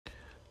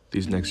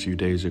These next few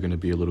days are going to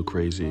be a little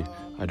crazy.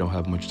 I don't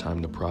have much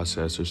time to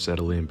process or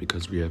settle in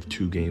because we have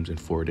 2 games in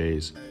 4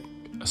 days.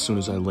 As soon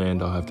as I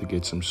land, I'll have to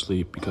get some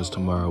sleep because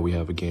tomorrow we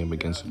have a game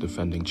against the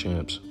defending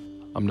champs.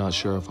 I'm not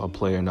sure if I'll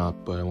play or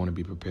not, but I want to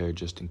be prepared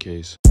just in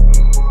case.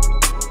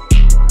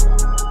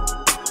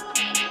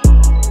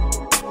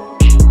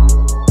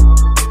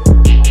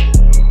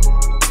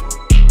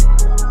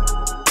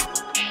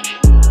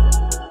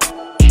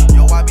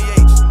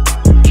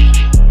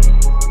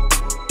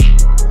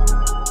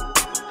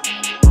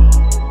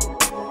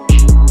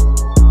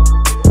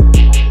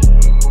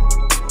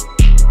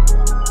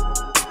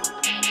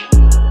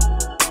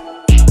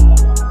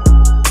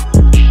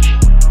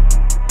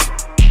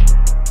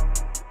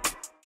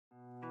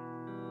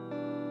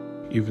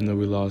 Even though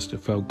we lost, it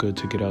felt good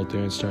to get out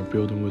there and start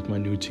building with my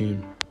new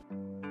team.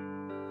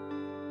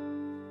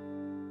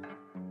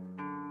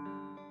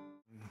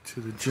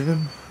 To the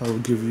gym, I will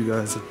give you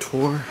guys a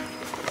tour.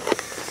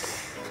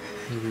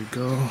 Here we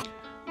go.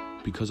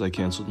 Because I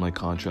canceled my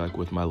contract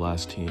with my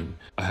last team,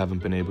 I haven't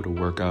been able to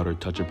work out or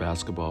touch a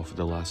basketball for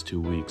the last 2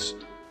 weeks.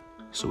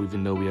 So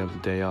even though we have the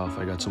day off,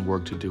 I got some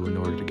work to do in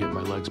order to get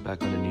my legs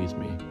back underneath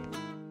me.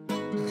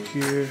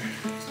 Here.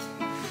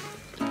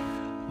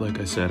 Like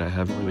I said, I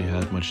haven't really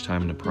had much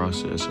time to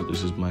process, so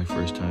this is my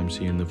first time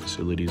seeing the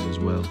facilities as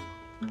well.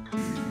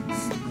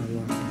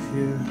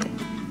 Here.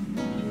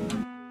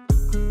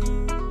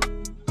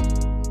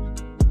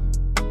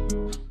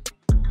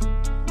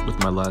 With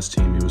my last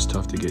team, it was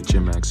tough to get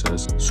gym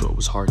access, so it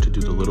was hard to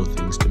do the little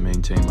things to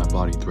maintain my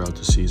body throughout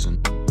the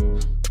season.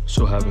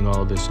 So having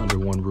all this under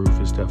one roof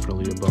is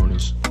definitely a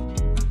bonus.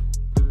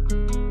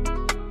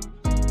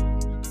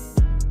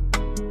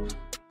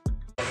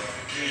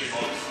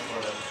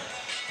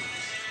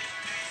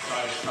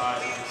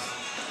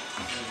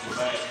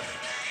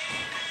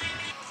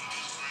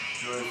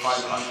 Do a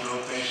 500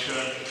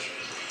 rotation,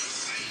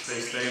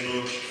 stay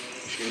stable,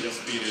 you can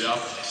just speed it up.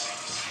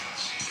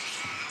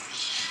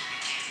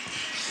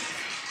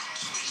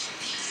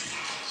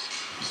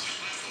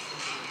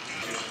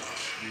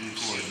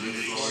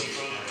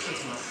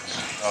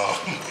 Oh.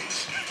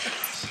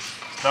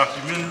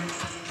 Documentary?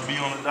 Are we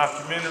on a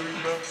documentary,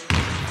 bro?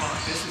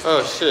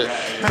 Oh shit.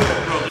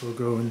 We'll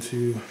go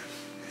into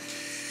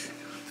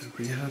the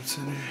rehab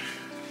center.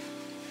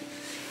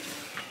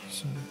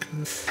 So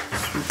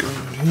we go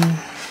in here.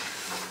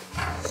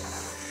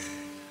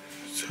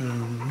 Turn on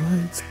the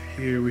lights.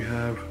 Here we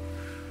have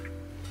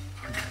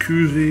a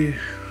jacuzzi,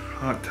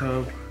 hot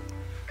tub.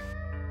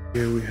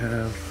 Here we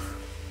have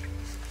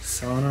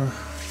sauna.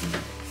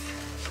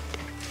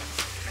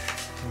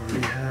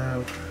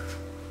 Rehab.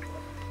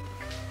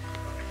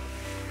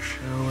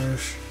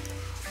 Showers.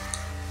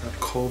 Got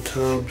cold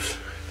tubs,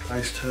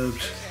 ice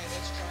tubs.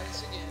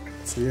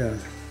 So yeah,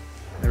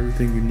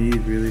 everything you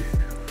need really.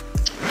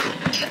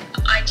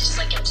 I just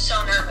am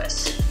so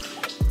nervous.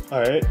 All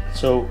right,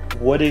 so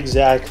what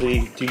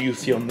exactly do you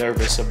feel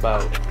nervous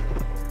about?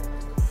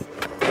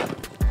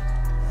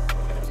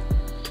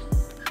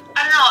 I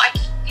don't know, I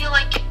feel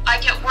like I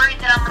get worried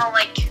that I'm gonna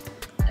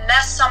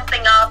mess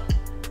something up.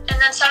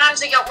 And then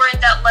sometimes I get worried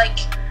that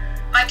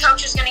my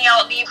coach is gonna yell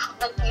at me.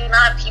 The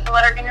amount of people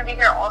that are gonna be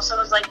here also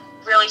is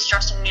really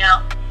stressing me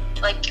out.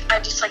 I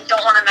just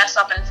don't wanna mess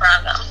up in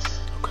front of them.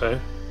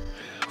 Okay,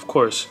 of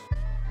course.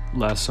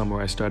 Last summer,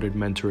 I started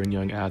mentoring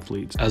young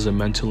athletes. As a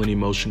mental and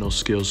emotional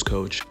skills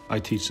coach, I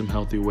teach them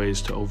healthy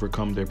ways to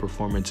overcome their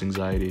performance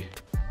anxiety.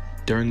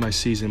 During my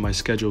season, my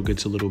schedule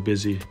gets a little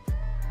busy,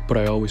 but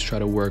I always try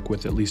to work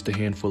with at least a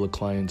handful of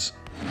clients.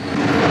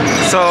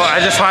 So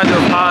I just wanted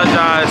to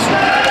apologize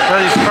for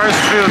these first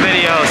few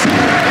videos.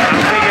 I'm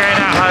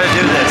figuring out how to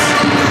do this.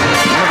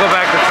 I'm gonna go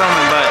back to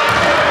filming, but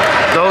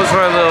those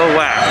were a little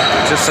whack,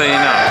 just so you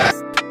know.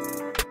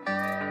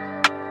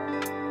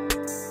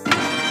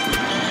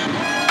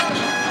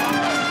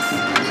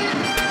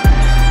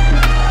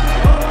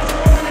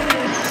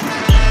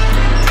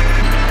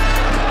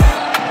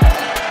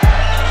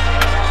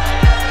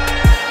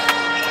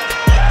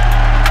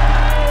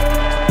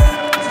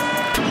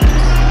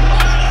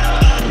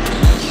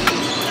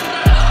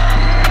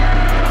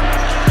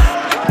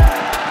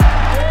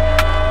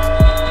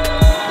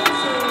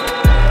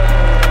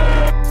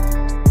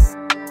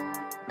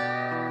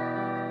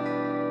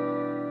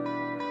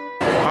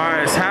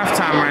 It's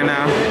halftime right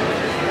now.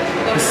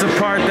 This is the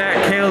part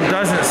that Caleb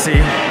doesn't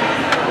see.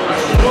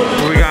 What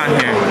we got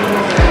here?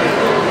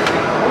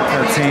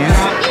 Got teams.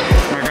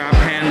 I got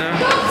Panda.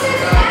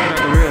 Got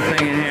the real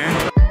thing in here.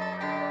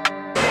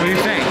 What do you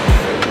think?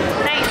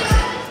 Thanks.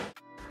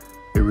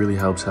 It really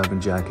helps having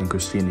Jack and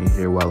Christina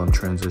here while I'm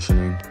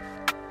transitioning.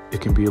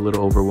 It can be a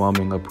little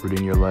overwhelming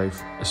uprooting your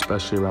life,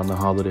 especially around the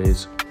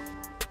holidays.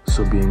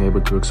 So being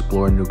able to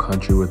explore a new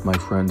country with my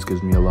friends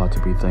gives me a lot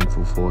to be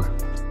thankful for.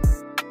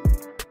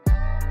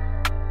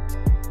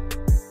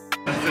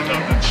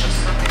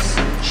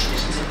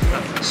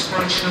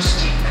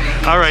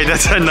 All right,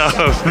 that's enough.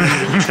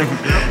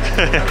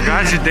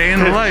 Got your day in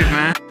the life,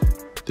 man.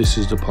 This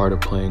is the part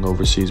of playing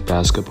overseas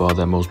basketball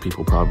that most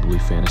people probably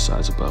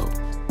fantasize about.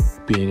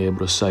 Being able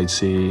to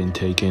sightsee and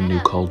take in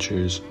new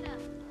cultures,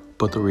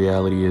 But the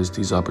reality is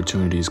these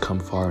opportunities come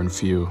far and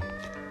few.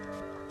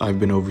 I've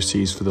been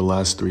overseas for the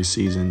last 3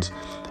 seasons,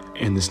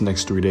 and this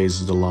next 3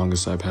 days is the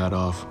longest I've had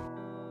off.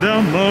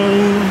 The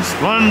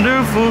most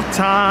wonderful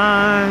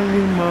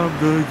time of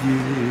the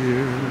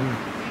year.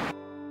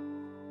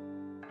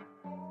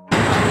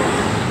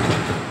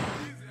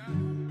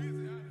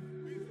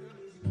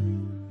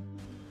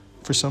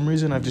 For some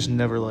reason, I've just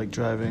never liked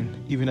driving.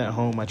 Even at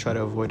home, I try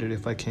to avoid it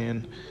if I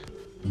can.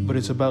 But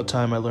it's about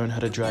time I learned how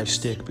to drive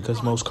stick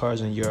because most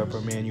cars in Europe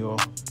are manual.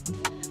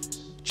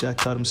 Jack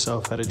taught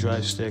himself how to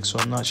drive stick, so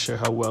I'm not sure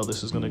how well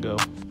this is gonna go.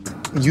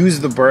 Use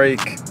the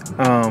brake.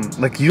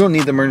 Like you don't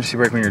need the emergency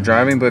brake when you're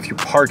driving, but if you're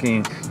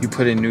parking, you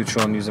put in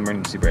neutral and use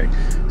emergency brake.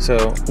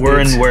 So We're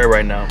in where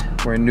right now?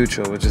 we're in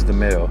neutral, which is the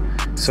middle.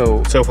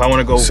 So So if I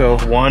want to go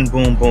one,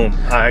 boom, boom.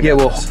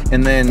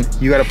 and then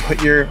you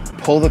gotta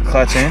pull the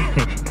clutch in,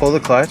 pull the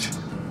clutch,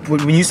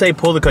 When you say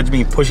pull the clutch, you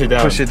mean push it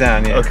down? push it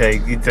down. Yeah.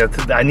 Okay,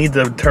 I need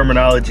the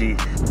terminology.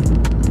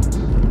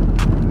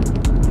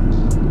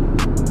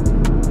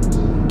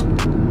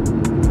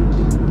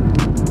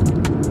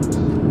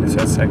 Just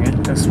that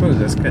second. That's smooth.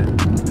 That's good.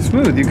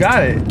 Smooth. You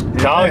got it.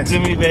 Talk to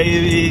me,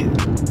 baby.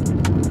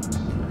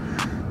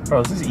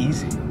 Bro, this is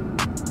easy.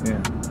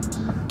 Yeah.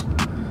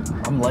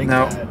 I'm like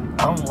Now- that.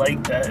 I'm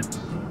like that.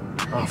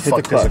 Oh, Hit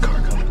fuck, the there's a clutch.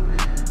 car coming.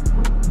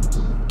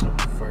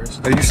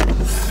 First. Are you?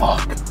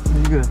 Fuck.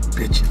 You good?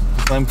 Bitch.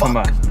 Let him come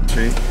by.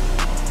 Tree.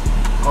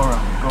 Go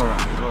around, go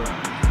around, go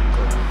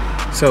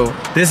around. So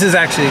this is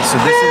actually. So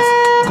this is.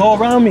 Go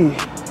around me.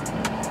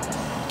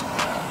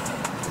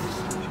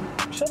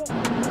 Shut up.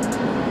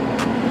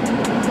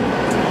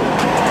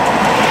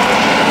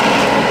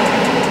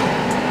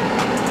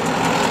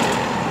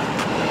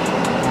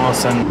 All of a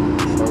sudden. I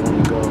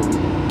want to go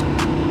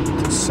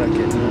to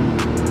second.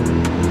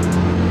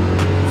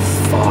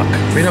 Fuck.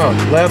 Wait, no.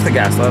 Let off the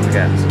gas. Let off the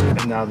gas.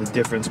 And now the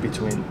difference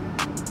between.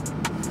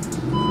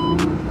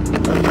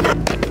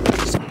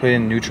 Put it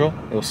in neutral.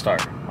 It'll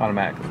start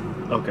automatically.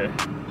 Okay.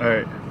 All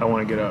right. I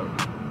want to get out.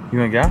 You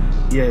wanna get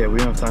out? Yeah, we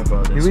don't have time for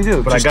all this. Yeah, we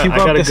do. But Just I keep up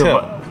gotta this go.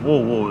 hill.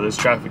 Whoa, there's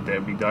traffic there,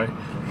 big guy.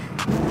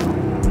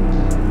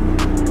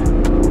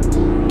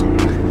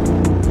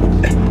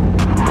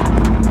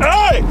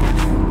 Hey!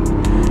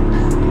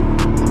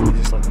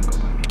 Just let them go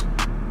by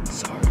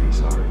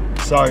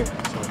me. Sorry.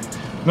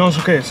 No, it's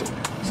okay. It's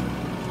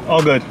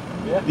all good.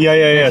 Yeah.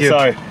 Thank you.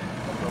 Sorry.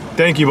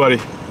 Thank you, buddy.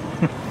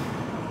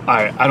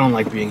 Alright, I don't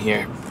like being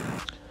here.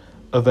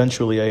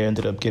 Eventually, I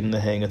ended up getting the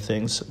hang of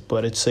things,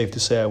 but it's safe to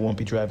say I won't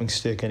be driving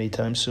stick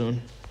anytime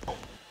soon.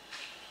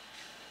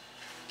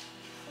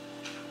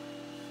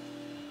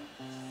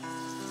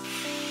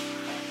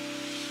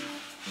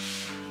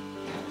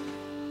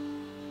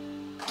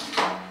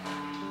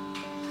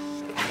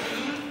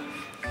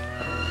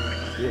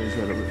 Yeah, he's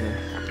right over there.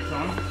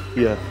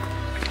 Yeah.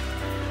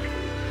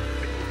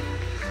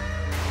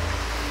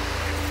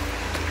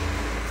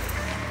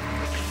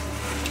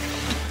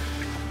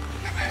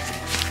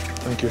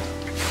 Thank you.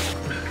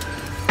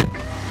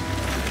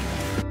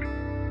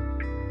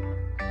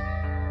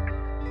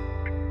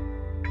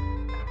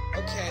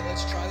 Okay,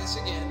 let's try this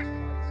again.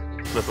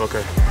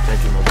 Okay.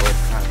 Thank you, my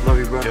boy. Love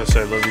you, bro. Yes,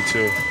 I love you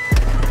too.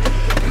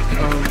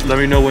 Let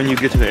me know when you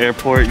get to the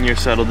airport and you're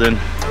settled in.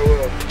 I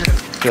will.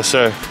 Yes,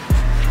 sir.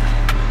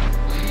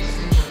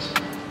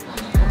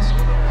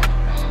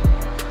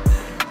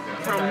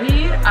 From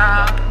here,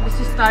 this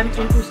is time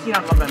into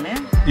Sierra.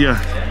 Yeah.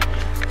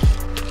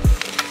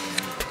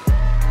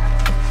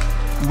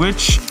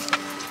 Which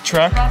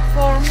track?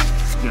 Platform.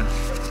 Yeah.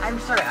 I'm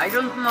sorry, I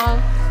don't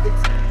know.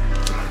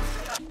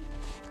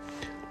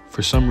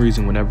 For some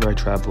reason, whenever I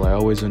travel, I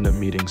always end up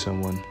meeting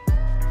someone.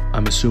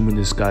 I'm assuming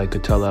this guy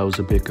could tell I was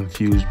a bit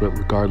confused, but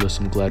regardless,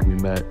 I'm glad we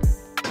met.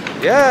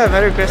 Yeah,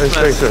 Merry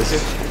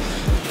Christmas.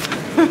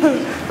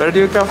 Where do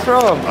you come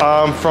from?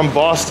 I'm from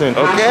Boston.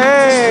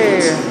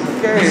 Okay.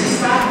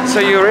 So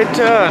you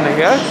return,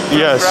 yeah?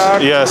 Yes,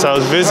 Prague? yes. I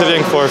was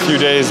visiting for a few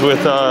days with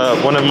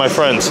one of my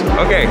friends.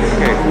 Okay.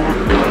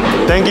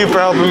 Thank you for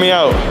helping me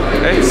out.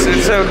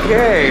 It's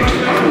okay.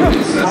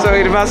 So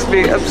it must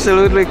be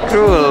absolutely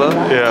cruel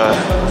Yeah,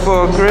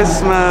 for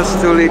Christmas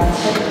to leave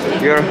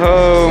your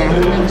home.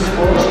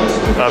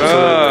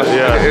 absolutely.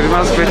 Yeah, It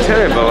must be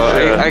terrible.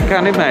 Yeah. I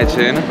can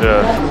imagine.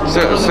 yeah.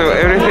 So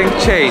everything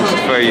changed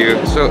for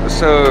you.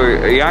 So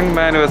a young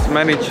man with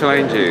many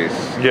challenges.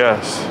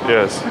 Yes,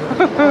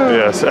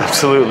 yes,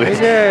 absolutely.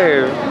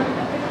 Yeah.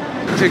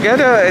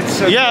 Together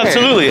it's okay. Yeah,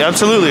 absolutely.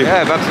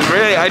 Yeah, but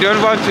really I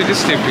don't want to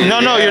disturb you.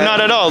 No, you're not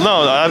at all.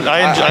 No, I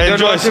I don't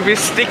enjoy. want to be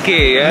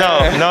sticky.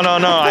 Yeah? No.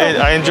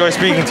 I enjoy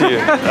speaking to you.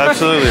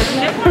 Absolutely.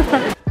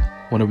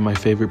 One of my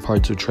favorite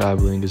parts of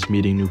traveling is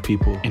meeting new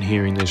people and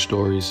hearing their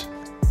stories,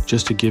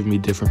 just to give me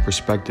different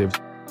perspectives.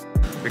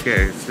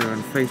 Okay, so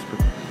on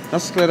Facebook.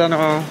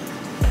 Nashledanou.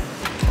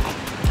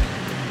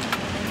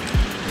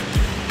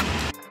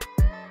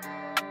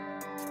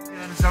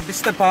 Vzal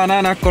byste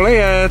pána na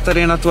koleje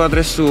tady na tu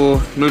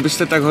adresu, byl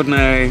byste tak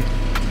hodnej.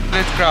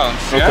 5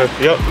 crowns, Okay.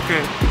 Yep.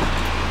 Okay.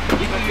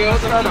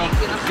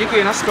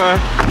 Díky, naschle.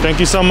 Thank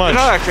you so much.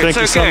 Good luck. Thank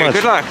It's you so okay. much.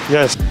 Good luck.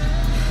 Yes.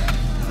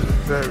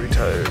 Very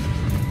tired.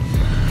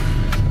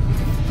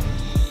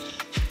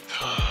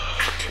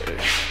 Okay,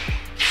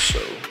 so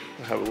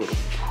I have a little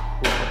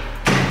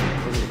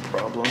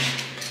problem.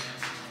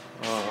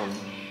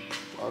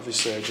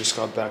 Obviously, I just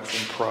got back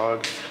from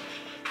Prague,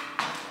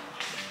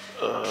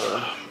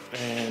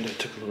 and I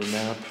took a little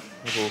nap.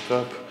 I woke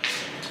up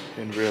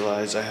and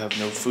realized I have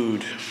no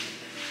food,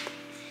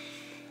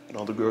 and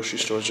all the grocery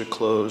stores are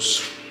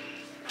closed.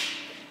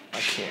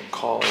 I can't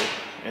call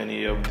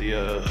any of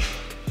the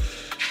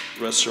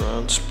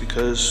restaurants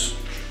because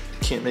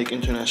I can't make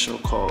international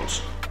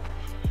calls.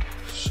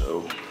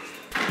 So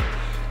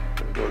I'm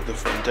gonna go to the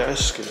front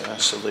desk and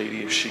ask the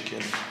lady if she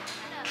can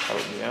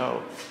help me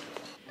out.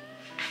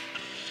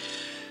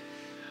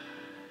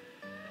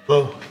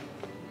 Hello.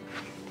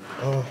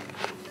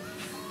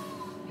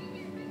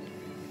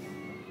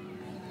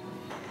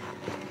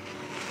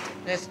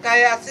 Dneska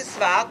je asi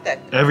svátek.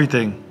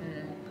 Everything.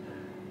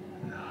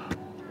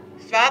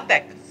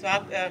 Svátek.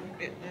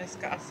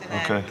 Dneska asi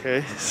ne.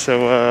 Okay,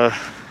 so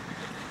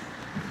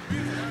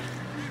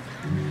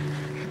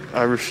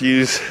I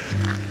refuse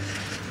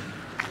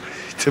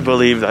to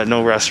believe that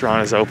no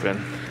restaurant is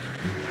open.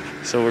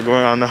 So we're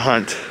going on the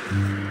hunt.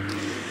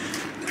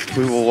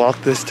 We will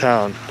walk this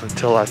town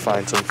until I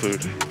find some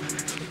food.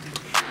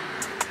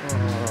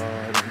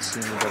 I didn't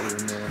see anybody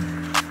in there.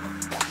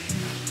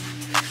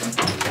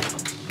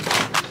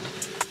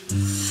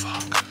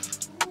 Fuck.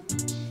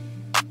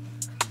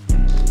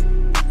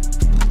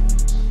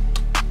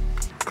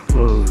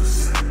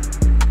 Close.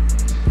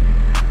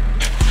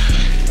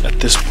 At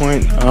this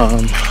point,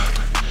 I'm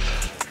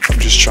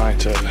just trying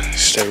to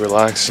stay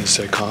relaxed and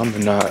stay calm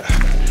and not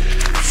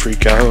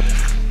freak out,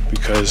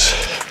 because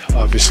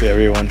obviously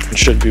everyone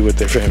should be with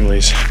their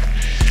families.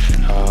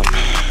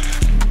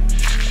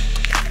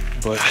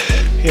 But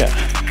yeah,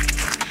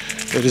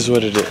 it is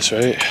what it is,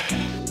 right?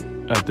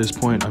 At this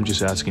point, I'm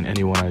just asking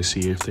anyone I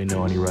see if they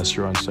know any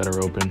restaurants that are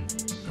open.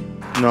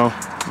 No,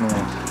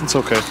 it's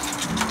okay.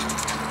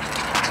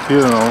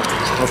 You know.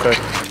 Okay.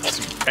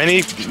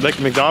 Any, like,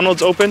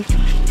 McDonald's open?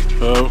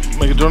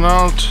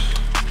 McDonald's.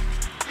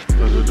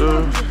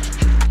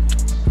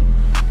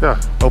 Yeah.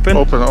 Open?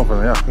 Open,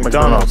 yeah.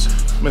 McDonald's.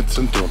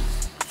 Centrum.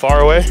 Far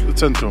away? The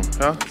centrum,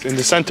 yeah. In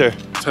the center?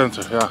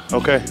 Center, yeah.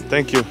 Okay,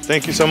 thank you.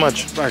 Thank you so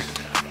much. Bye.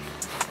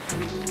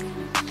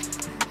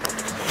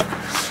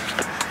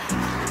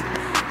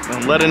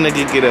 Don't let a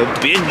nigga get a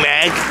Big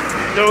Mac.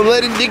 Don't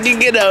let a nigga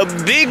get a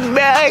Big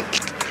Mac.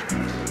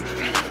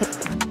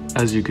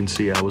 As you can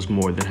see, I was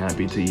more than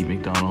happy to eat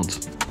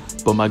McDonald's.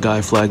 But my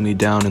guy flagged me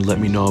down and let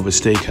me know of a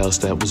steakhouse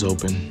that was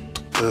open.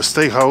 The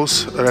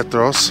steakhouse,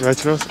 Retros.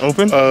 Retros,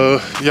 open?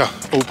 Yeah,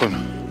 open.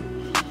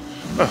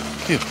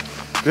 Here.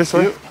 This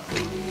way? Here.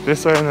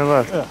 This way and then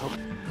left. Yeah.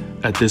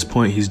 At this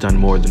point, he's done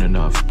more than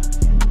enough.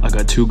 I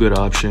got two good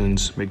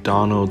options,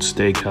 McDonald's,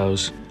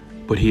 steakhouse,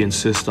 but he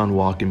insists on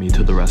walking me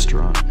to the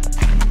restaurant.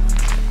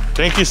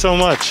 Thank you so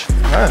much.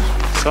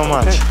 So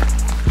much. Okay.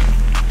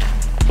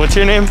 What's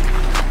your name?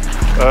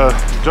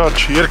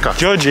 George, Jirka.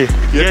 Georgie.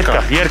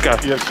 Jirka.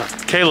 Jirka.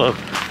 Caleb.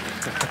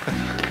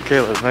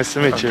 Caleb, nice to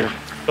meet you.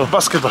 Oh.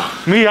 Basketball.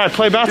 Me, I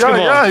play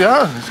basketball.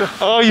 Yeah.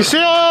 Oh, you see?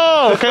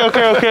 Oh,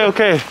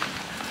 okay.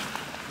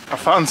 A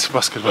fan's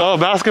basketball. Oh,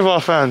 basketball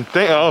fan.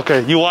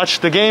 Okay, you watch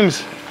the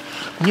games?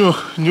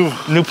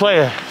 New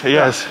player.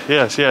 Yes.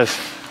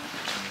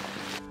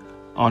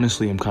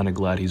 Honestly, I'm kind of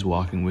glad he's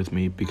walking with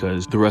me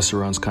because the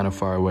restaurant's kind of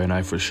far away and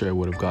I for sure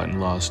would have gotten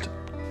lost.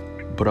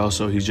 But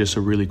also, he's just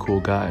a really cool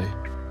guy.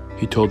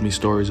 He told me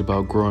stories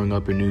about growing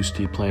up in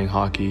Ústí playing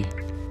hockey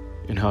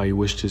and how he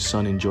wished his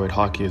son enjoyed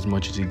hockey as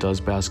much as he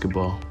does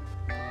basketball.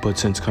 But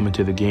since coming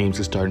to the games,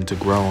 it's starting to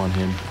grow on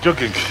him.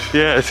 Jogging.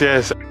 Yes.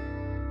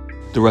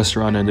 The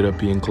restaurant ended up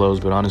being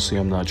closed, but honestly,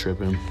 I'm not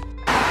tripping.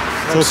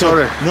 I'm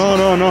sorry.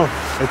 No.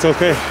 It's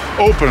okay.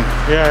 Open.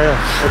 Yeah.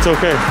 It's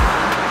okay.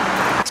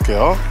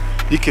 Jo?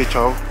 Díky,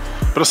 čau.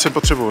 Prosím,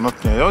 potřebuju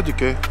notně, jo?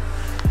 Díky.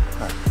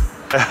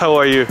 How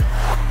are you?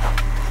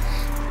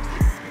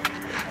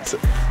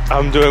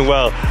 I'm doing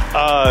well.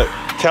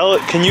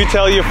 Can you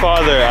tell your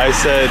father I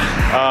said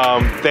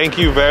thank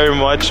you very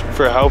much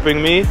for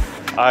helping me.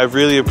 I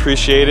really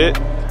appreciate it.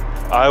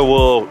 I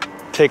will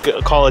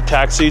call a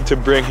taxi to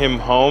bring him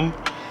home.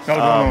 No.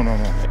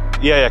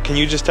 Yeah. Can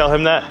you just tell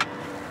him that?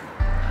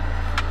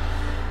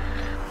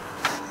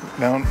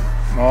 No,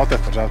 to je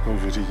v pořádku,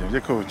 už vyřídím.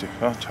 Děkuju ti.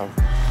 Jo, čau.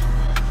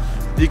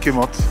 Díky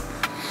moc.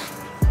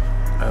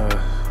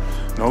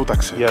 No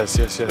taxi. Yes.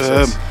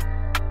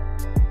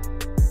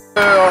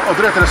 Od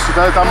retresu,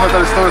 tady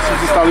z toho jsem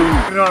si stál jiný.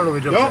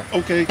 Jo,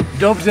 okay.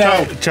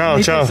 Dobře. Ciao.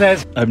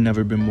 I've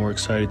never been more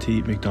excited to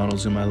eat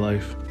McDonald's in my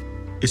life.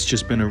 It's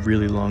just been a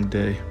really long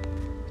day.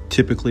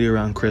 Typically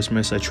around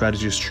Christmas, I try to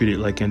just treat it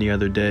like any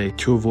other day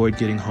to avoid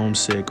getting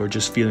homesick or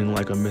just feeling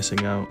like I'm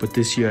missing out. But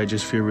this year, I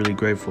just feel really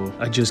grateful.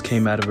 I just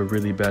came out of a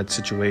really bad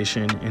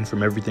situation, and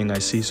from everything I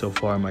see so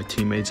far, my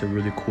teammates are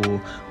really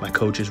cool, my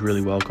coach is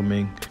really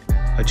welcoming.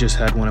 I just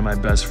had one of my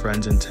best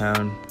friends in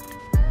town,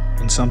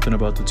 and something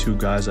about the two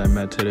guys I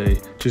met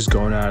today just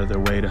going out of their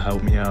way to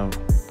help me out.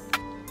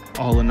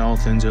 All in all,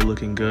 things are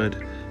looking good,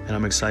 and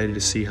I'm excited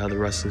to see how the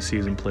rest of the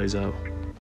season plays out.